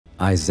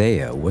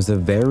Isaiah was a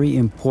very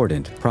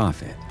important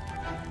prophet.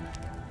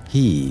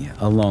 He,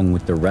 along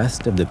with the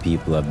rest of the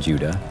people of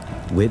Judah,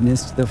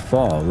 witnessed the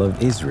fall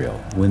of Israel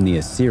when the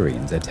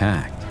Assyrians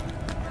attacked.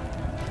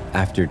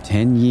 After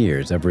 10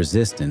 years of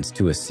resistance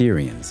to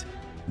Assyrians,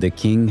 the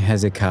King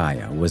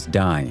Hezekiah was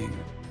dying.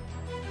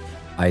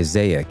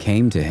 Isaiah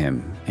came to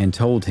him and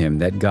told him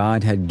that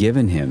God had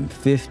given him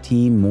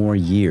 15 more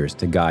years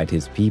to guide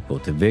his people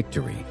to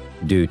victory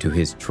due to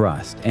his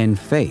trust and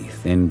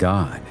faith in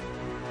God.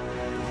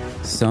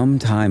 Some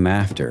time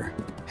after,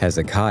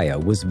 Hezekiah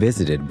was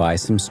visited by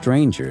some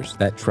strangers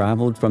that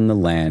traveled from the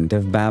land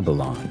of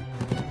Babylon.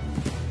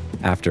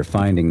 After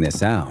finding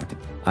this out,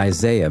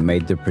 Isaiah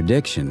made the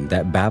prediction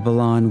that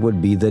Babylon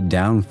would be the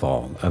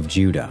downfall of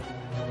Judah.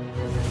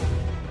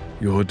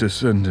 Your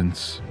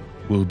descendants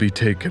will be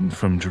taken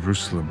from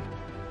Jerusalem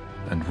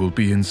and will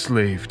be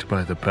enslaved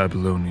by the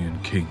Babylonian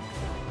king.